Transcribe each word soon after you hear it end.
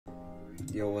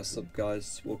Yo, what's up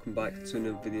guys, welcome back to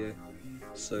another video.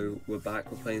 So we're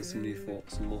back, we're playing some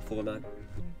more Fortnite.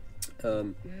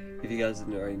 If you guys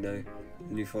didn't already know,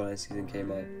 the new Fortnite season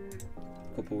came out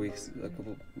a couple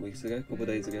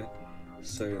days ago.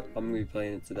 So I'm going to be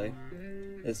playing it today.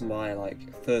 It's my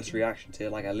first reaction to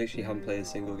it. I literally haven't played a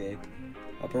single game.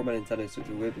 I brought my Nintendo Switch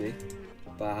with me,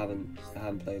 but I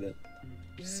haven't played it.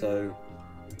 So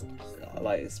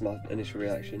it's my initial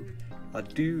reaction. I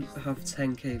do have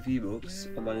 10k V-Bucks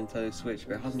on my Nintendo Switch,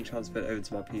 but it hasn't transferred over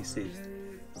to my PC.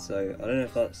 So I don't know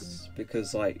if that's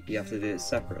because you have to do it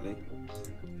separately.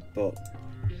 But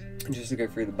just to go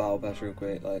through the battle pass real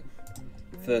quick,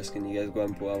 first skin you get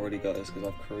Gwenpool. I already got this because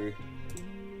I've crew.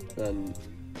 Then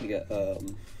you get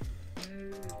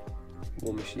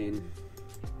War Machine.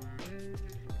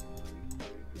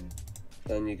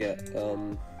 Then you get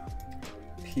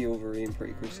Wolverine,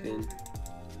 pretty cool skin.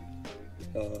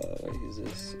 Wait, who's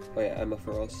this? Oh yeah, Emma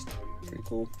Frost, pretty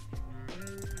cool.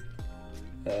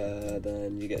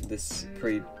 Then you get this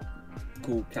pretty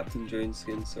cool Captain Jones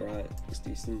skin, it's alright, it's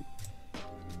decent.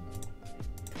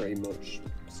 Pretty much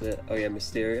that's it. Oh yeah,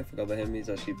 Mysterio, I forgot about him, he's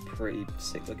actually a pretty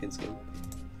sick looking skin.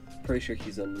 Pretty sure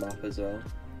he's on the map as well.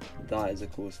 That is a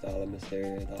cool style of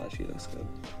Mysterio, that actually looks good.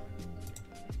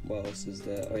 What else is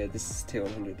there? Oh yeah, this is tier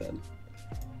 100 then.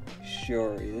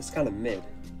 Shuri, this is kind of mid.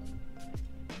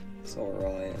 It's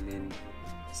alright, I mean,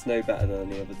 it's no better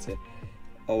than any other two.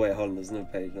 Oh wait, hold on, there's another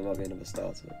page, there might be another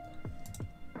starter.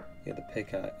 Yeah, the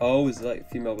pickaxe. Oh, is it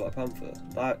female Black Panther?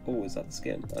 Is that the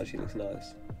skin? That actually looks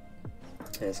nice.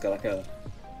 Yeah, it's got a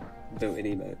built-in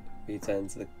emote, where you turn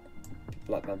into the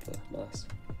Black Panther, nice.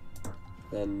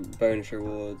 Then bonus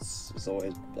rewards, there's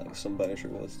always some bonus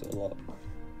rewards to unlock.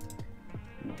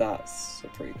 That's a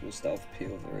pretty cool stealth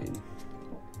Wolverine.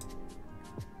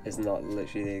 Isn't that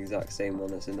literally the exact same one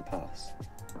that's in the past?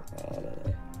 I don't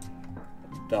know.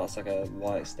 That's a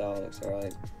white star, looks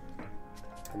alright.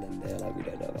 And then we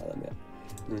don't know about them yet.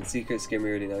 And then secret skin we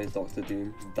already know is Doctor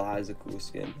Doom. That is a cool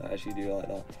skin. I actually do like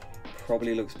that.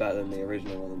 Probably looks better than the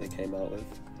original one that they came out with.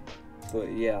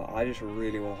 But yeah, I just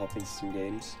really want to hop into some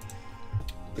games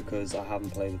because I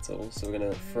haven't played at all. So we're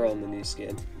gonna throw on the new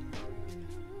skin.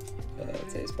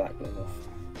 Take its backbone off.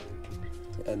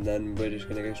 And then we're just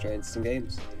going to go straight into some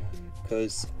games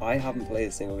because I haven't played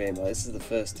a single game. This is the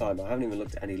first time. I haven't even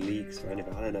looked at any leaks or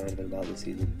anything. I don't know anything about this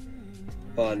season.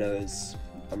 All I know is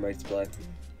I'm ready to play.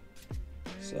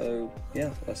 So yeah,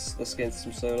 let's get into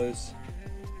some solos,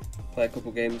 play a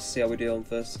couple games, see how we do on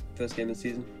first game of the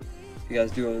season. If you guys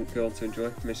do want to go on to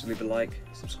enjoy, make sure to leave a like,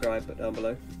 subscribe down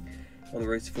below. On the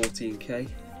road to 14k.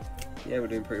 Yeah, we're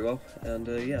doing pretty well, and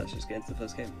yeah, let's just get into the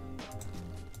first game.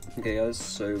 Okay guys,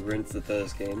 so we're into the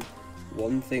first game.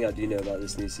 One thing I do know about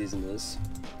this new season is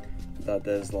that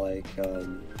there's I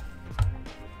don't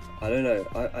know,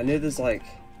 I know there's I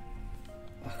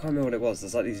can't remember what it was,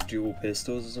 there's these dual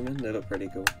pistols or something, they look pretty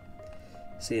cool.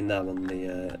 Seeing them on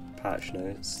the patch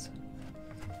notes.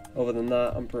 Other than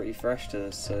that, I'm pretty fresh to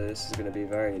this, so this is going to be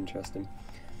very interesting.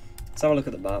 Let's have a look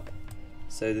at the map.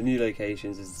 So the new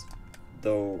locations is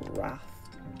the Raft,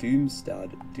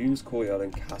 Doomstad, Doom's Courtyard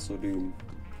and Castle Doom.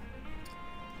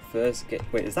 First game.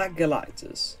 Wait, is that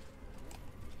Galactus?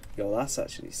 Yo, that's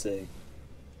actually sick.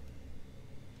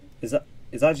 Is that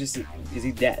just? Is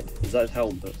he dead? Is that his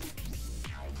helmet?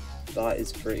 That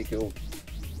is pretty cool.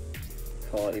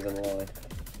 Can't even lie.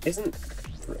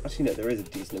 Actually no, there is a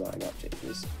decent amount of map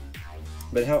changes.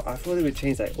 But how I thought they would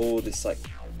change all this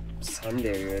sand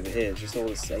area over here. It's just all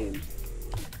the same.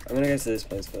 I'm gonna go to this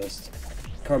place first.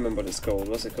 Can't remember what it's called.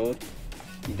 What's it called?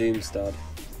 Doomstad.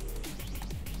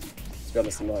 To be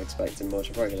honest, I'm not expecting much.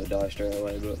 I'm probably going to die straight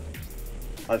away, but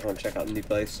I just want to check out the new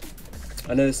place.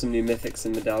 I know there's some new mythics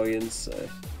and medallions, so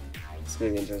it's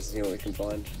going to be interesting to see what we can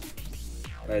find.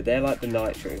 Right, they're the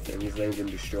nitro things. They've been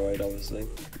destroyed, obviously.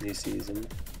 New season.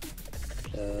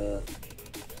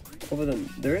 Other than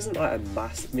there isn't a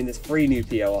mass. I mean, there's 3 new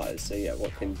POIs, so yeah.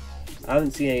 I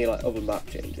haven't seen any other map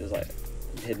changes,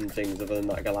 hidden things other than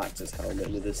that Galactus helmet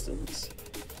in the distance.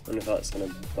 I wonder if that's going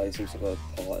to play some sort of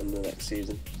part in the next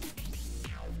season.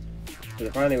 Because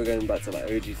apparently we're going back to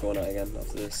OG Fortnite again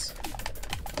after this.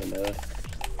 I don't know.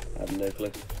 I have no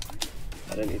clue.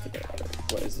 I don't need to go.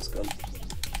 What is this gun?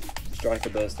 Striker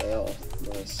Burst AR.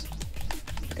 Nice.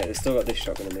 Okay, they've still got this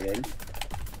shotgun in the game.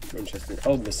 Interesting.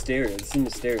 Oh, Mysterio. This is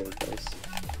Mysterio's place.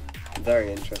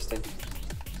 Very interesting.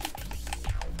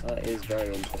 That is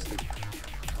very interesting.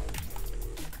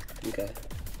 Okay.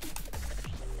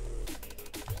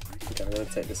 Okay, I'm going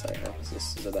to take this out now because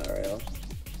this is a better AR.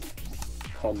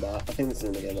 Combat. I think this is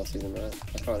in the game last season, right?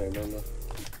 I can't even remember.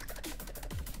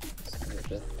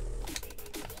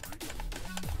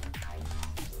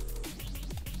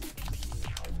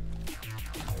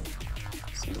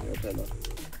 play man.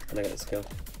 And I get this kill.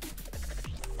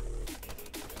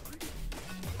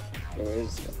 Oh, where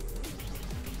is this guy?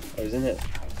 Oh, he's in here.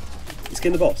 He's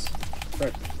killing the boss.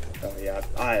 Right. Oh yeah,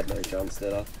 I had no chance,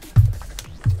 did I?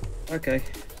 Okay.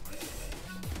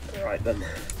 Alright then.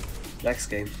 Next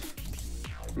game.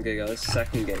 Okay guys,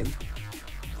 second game.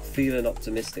 Feeling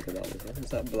optimistic about this one. Is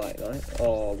that Black Knight?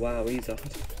 Oh wow, he's hard.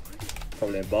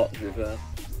 Probably a bot to be fair.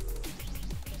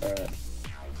 Alright.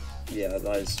 Yeah,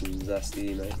 that is some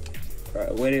zesty, mate.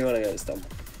 Right, where do you want to get this done?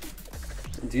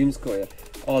 Doom's Court.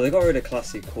 Oh, they got rid of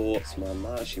classy courts, man.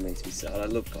 That actually makes me sad. I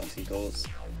love classy courts.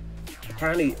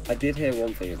 Apparently, I did hear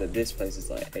one thing that this place is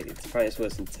like, apparently it's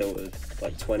worse than Tilted,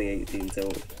 like 2018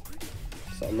 Tilted.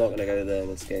 So I'm not going to go there in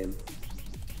this game.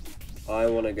 I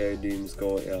want to go Doom's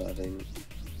Courtyard, I think.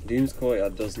 Doom's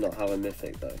Courtyard does not have a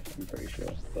mythic though, I'm pretty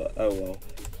sure. But oh well,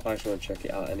 I just want to check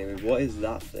it out anyway. What is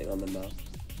that thing on the map?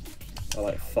 I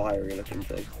like fiery looking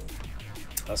thing.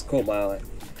 That's caught my eye.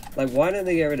 Like, why don't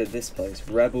they get rid of this place?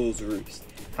 Rebel's Roost.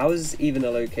 How is this even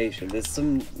a location? There's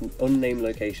some unnamed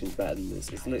locations better than this.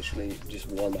 It's literally just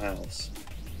one house.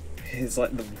 It's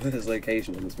like the worst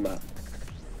location on this map.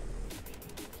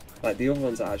 Like, the other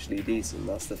ones are actually decent,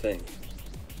 that's the thing.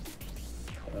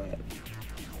 Alright.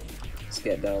 Let's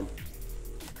get down.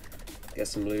 Get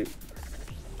some loot.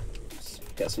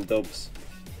 Get some dubs.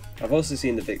 I've also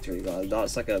seen the victory, but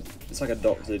that's like it's like a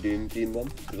Doctor Doom themed one.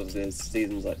 Because obviously there's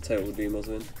seasons like Total Doom or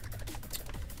something.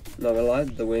 Not gonna lie,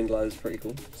 the wing glide is pretty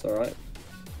cool. It's alright.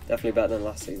 Definitely better than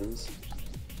last season's.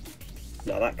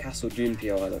 Now that Castle Doom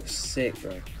POI looks sick,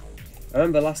 bro. I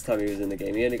remember last time he was in the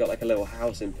game, he only got like a little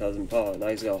house in Pleasant Park. Now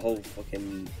he's got a whole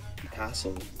fucking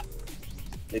castle.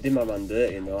 They did my man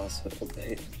dirty in the last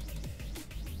update.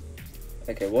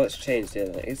 Okay, what's changed here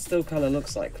then? It still kind of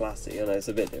looks like classic, you know, it's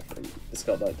a bit different. It's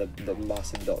got like the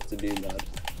massive Doctor Doom head.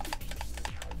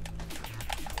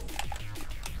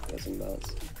 There's some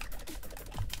mounts.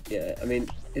 Yeah, I mean,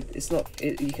 it's not,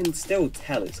 you can still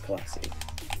tell it's classy.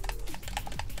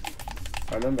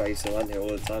 I remember I used to land here all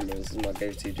the time, but this is my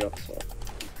go-to job spot.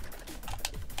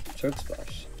 Chug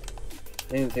Splash.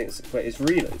 I didn't even think it's, wait, it's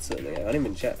reload certainly, I didn't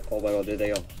even check. Oh my god, there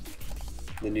they are.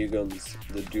 The new guns,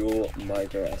 the dual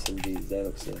micro SMGs, they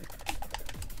look sick.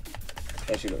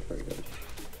 They actually look pretty good.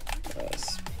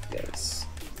 Yes.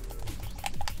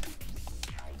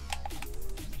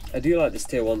 I do like this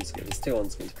tier 1 skin. This tier 1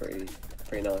 skin's pretty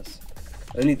nice.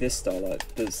 Only this style,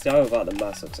 like the style without the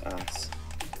mask looks ass.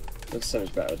 Looks so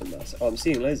much better than mask. Oh, I'm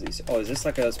seeing loads of these. Oh, is this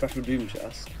like a special Doom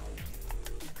chest?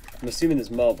 I'm assuming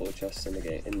there's marble chests in the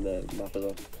game, in the map as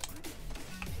well.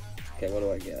 Okay, what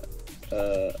do I get?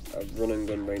 A run and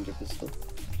gun ranger pistol.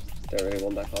 Don't really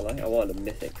want that, can't I? I wanted a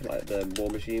mythic, like the war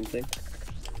machine thing.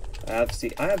 I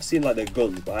have seen like the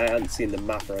guns, but I haven't seen the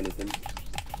map or anything.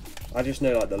 I just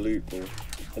know like the loot pool.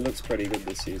 It looks pretty good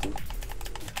this season.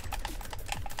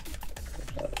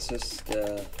 Let's just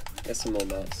get some more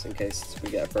mats in case we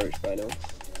get approached by anyone.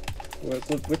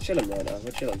 We're chilling right now.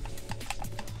 We're chilling.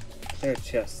 There's a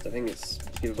chest. I think it's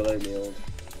either below me or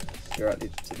directly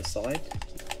to the side.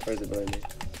 Or is it below me?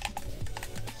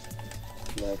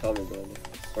 No, it can't be below me.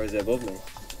 Or is it above me?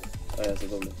 Oh yeah, it's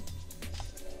above me.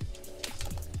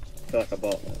 I feel like I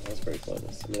bought that. That's pretty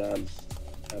pointless. I mean,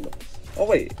 I'm not. Oh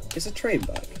wait, it's a train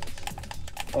back.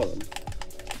 Hold on.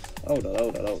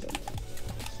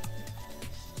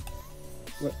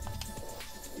 What?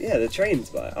 Yeah, the train's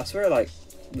back. I swear it like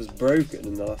was broken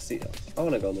in the last season. I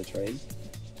want to go on the train.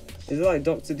 Is it like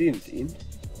Doctor Doom themed?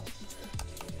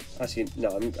 Actually, no,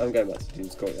 I'm going back to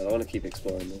Doom's Courtyard. I want to keep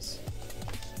exploring this.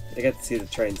 I get to see the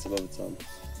train some other time.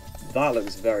 That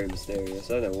looks very mysterious.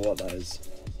 I don't know what that is.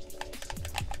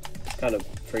 It's kind of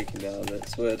freaking me out a bit.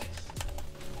 It's weird.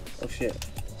 Oh shit.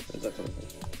 Where's that coming from?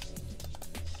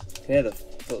 I can hear the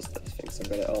footsteps thing, so I've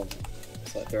got it on.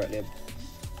 It's like directly in.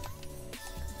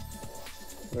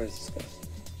 Where is this guy?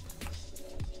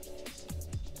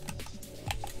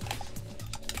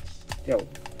 Yo.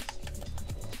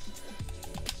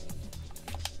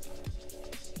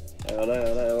 Oh no,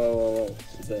 whoa.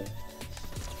 Is there?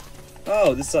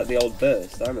 Oh, this is like the old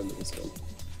burst. I remember this gun.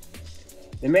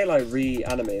 They made like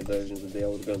reanimated versions of the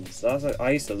old guns. That's like,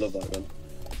 I used to love that gun.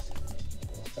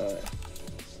 Alright.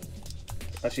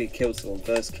 Actually killed someone.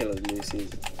 First kill of the new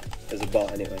season. There's a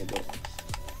bot anyway, but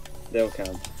they'll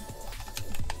count.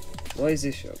 What is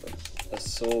this shotgun? A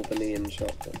Sorvanian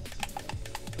shotgun.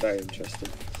 Very interesting.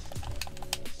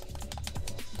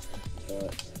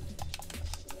 Alright.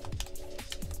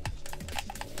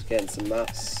 Just getting some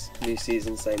mats. New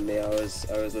season, same me. I always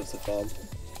love to farm.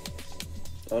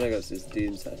 I want to go to this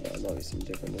Doom's head now. There might be some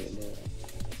different loot in here.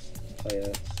 Oh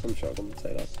yeah, come shotgun,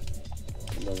 take that.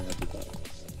 I'm not happy with that.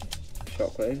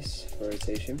 shockwaves for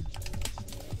rotation.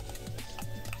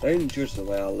 Don't judge the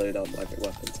way I load up my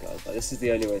weapons, guys. Like, this is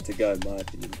the only way to go, in my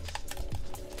opinion.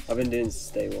 I've been doing this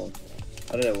since day one.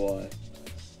 I don't know why.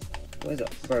 What is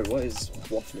that? Bro, what is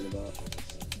waffling about?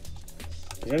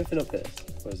 Is there anything up here?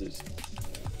 Or is it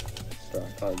just... Bro,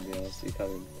 I can't be honest. You can't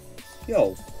even...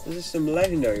 Yo, there's just some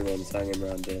legendary ones hanging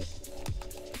around here.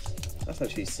 That's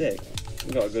actually sick.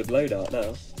 We've got a good loadout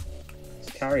now.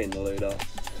 It's carrying the loadout.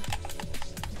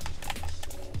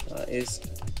 That is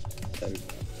dope.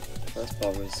 That's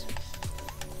bothers.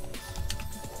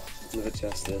 Another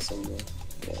chest there somewhere.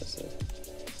 Yeah, so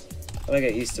I gotta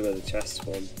get used to where the chests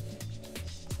spawn.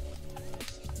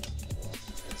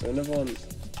 So another one.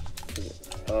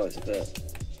 Oh, it's a bit.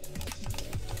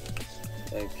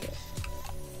 Okay.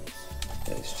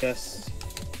 There's chests.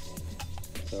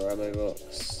 Our ammo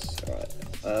box.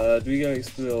 Alright. Do we go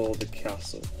explore the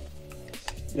castle?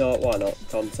 You know what, why not?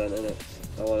 Content, innit?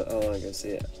 I wanna go see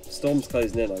it. Storm's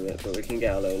closing in on it, but we can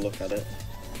get a little look at it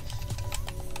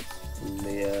from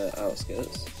the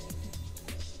outskirts.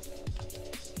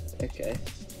 Okay.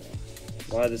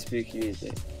 Why the spooky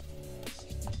music?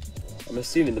 I'm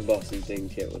assuming the boss is being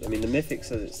killed. I mean, the mythic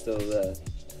says it's still there.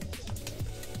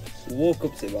 We'll walk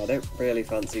up to it, but I don't really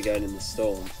fancy going in the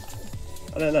storm.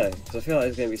 I don't know, because I feel like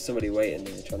there's going to be somebody waiting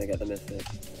there trying to get the mythic.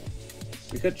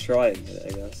 We could try and get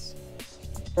it, I guess.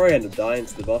 Probably end up dying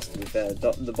to the boss, to be fair.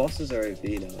 The bosses are OP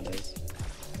nowadays.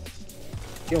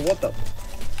 Yo, what the?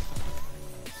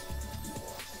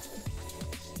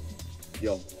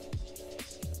 Yo.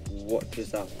 What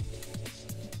just happened?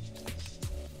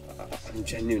 I'm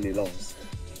genuinely lost.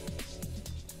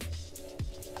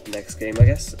 Next game, I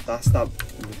guess. That's that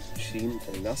machine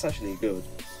thing. That's actually good.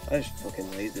 That just fucking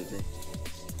lasered me.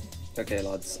 Okay,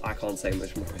 lads, I can't say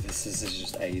much more. This is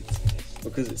just AIDS.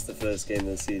 Because it's the first game of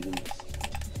the season.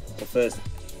 The first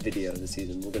video of the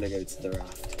season, we're gonna go to the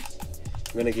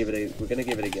raft. We're gonna give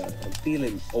it a go. I'm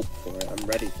feeling up for it. I'm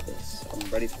ready for this.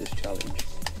 I'm ready for this challenge.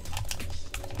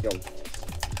 Yo.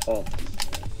 Oh,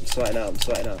 I'm sweating out. I'm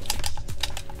sweating out.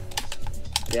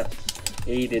 Yeah,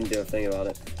 he didn't do a thing about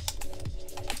it.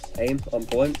 Aim on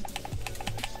point.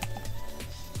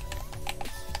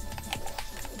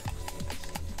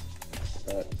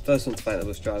 Right, first one to fight the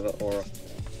bus driver, Aura.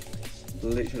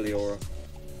 Literally Aura.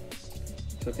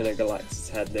 Looking at Galactus'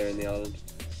 head there in the island.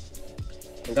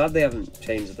 I'm glad they haven't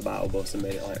changed the battle bus and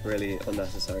made it like really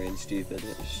unnecessary and stupid.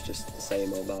 It's just the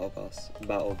same old battle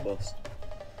bus.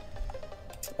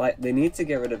 Like, they need to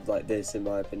get rid of like this, in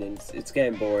my opinion. It's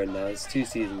getting boring now. It's 2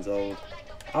 seasons old.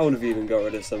 I would have even got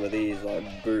rid of some of these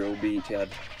like brutal beachhead.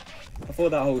 I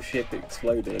thought that whole ship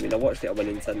exploded. I mean, I watched it on my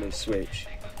Nintendo Switch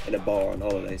in a bar on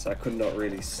holiday, so I could not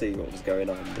really see what was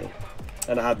going on there.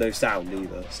 And I had no sound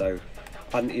either, so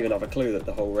I didn't even have a clue that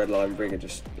the whole Red Line Bringer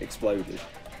just exploded.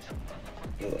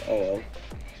 Oh well.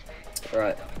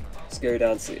 Right, let's go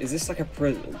down to... Is this like a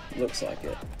prison? Looks like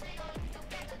it.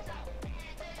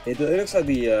 It looks like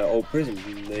the old prison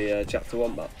from the Chapter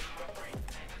 1 map.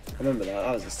 I remember that.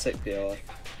 That was a sick POI.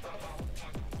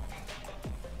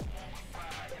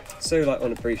 So like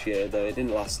unappreciated though. It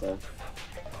didn't last long.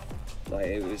 Like,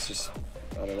 it was just...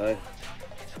 I don't know. It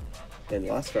didn't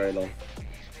last very long.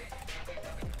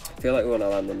 I feel like we want to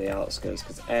land on the outskirts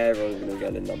because everyone's going to be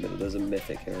going in that middle. There's a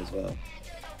mythic here as well.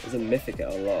 There's a mythic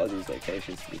at a lot of these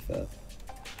locations, to be fair.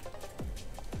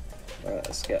 Alright,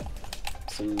 let's get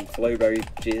some flowberry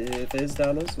fizz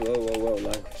down us. Whoa, whoa, whoa,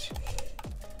 language.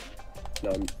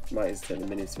 No, I might just take the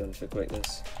minis to be honest for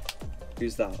quickness.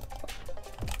 Who's that?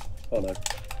 Oh no.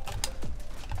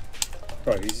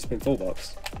 Bro, he's just been full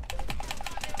boxed.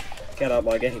 Get out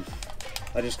my game.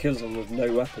 I just killed someone with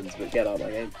no weapons, but get out my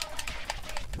game.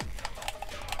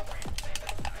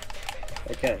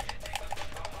 Okay.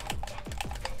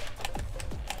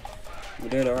 We're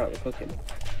doing alright, we're cooking.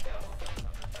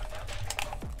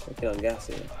 Cooking on gas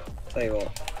here. Tell you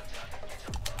what.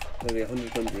 Maybe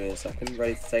 100 in a second,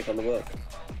 ready to take on the work.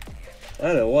 I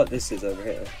don't know what this is over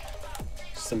here.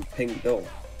 Just some pink door.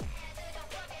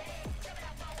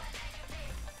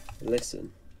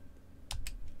 Listen.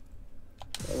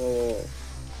 Oh.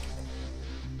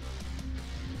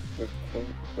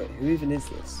 Wait, who even is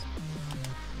this?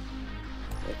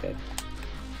 Okay.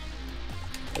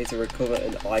 Need to recover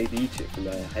an ID chip from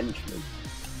their henchman.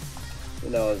 You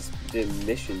know, I was doing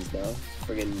missions now.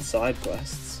 Friggin' side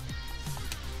quests.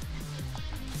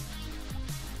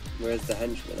 Where's the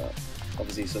henchman at?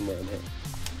 Obviously somewhere in here.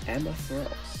 Emma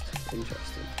Frost.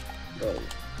 Interesting. Whoa.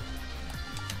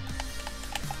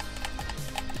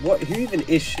 What? Who even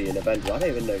is she in Avengers? I don't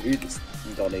even know who this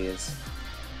Donnie is.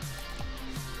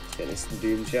 Let's get this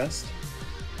Doom chest.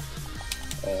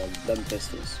 Them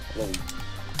pistols. Love them.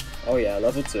 Oh yeah,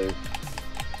 level 2.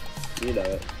 You know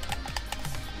it.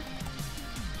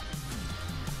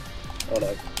 Oh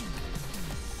no.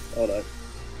 Oh no.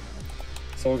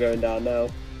 It's all going down now.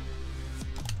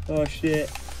 Oh shit.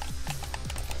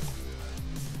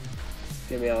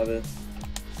 Get me out of here.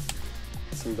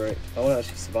 Some break. I want to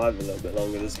actually survive a little bit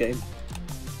longer this game.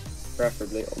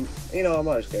 Preferably. You know, I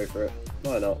might just go for it.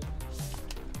 Why not?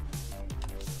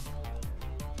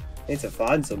 Need to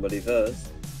find somebody first.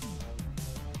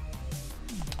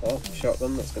 Oh,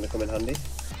 shotgun, that's going to come in handy.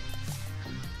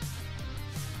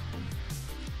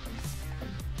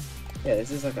 Yeah,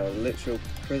 this is like a literal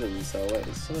prison cell. Wait,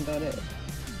 there's someone down here.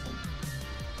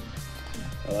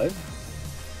 Hello?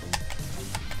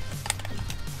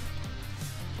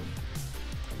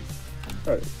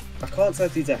 Bro, I can't tell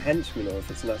if he's a henchman or if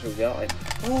it's an actual guy.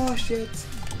 Oh shit!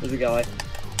 There's a guy.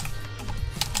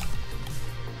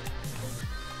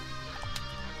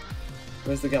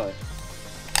 Where's the guy?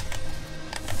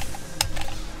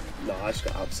 No, I just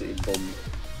got absolutely bummed.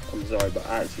 I'm sorry, but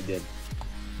I actually did.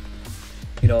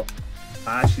 You know,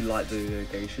 I actually like the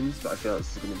locations, but I feel like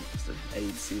this is going to be just an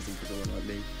AIDS season for someone like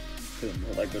me. Because I'm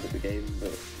not that good at the game.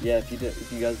 But yeah, if you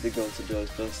guys did go on to Joe's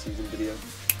first season video,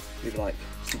 leave a like,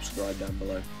 subscribe down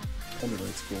below. On the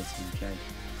road to 14k.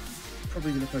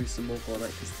 Probably going to post some more Fortnite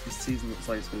because this season looks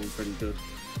like it's going to be pretty good.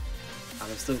 And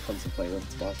I'm still contemplating whether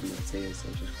to buy some more tiers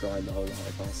or just grind the whole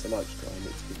lot past. I might just grind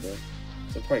it to be fair.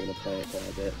 So I'm probably going to play it quite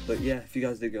a bit. But yeah, if you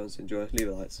guys did go on to enjoy, leave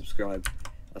a like, subscribe.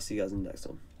 I'll see you guys in the next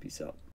one. Peace out.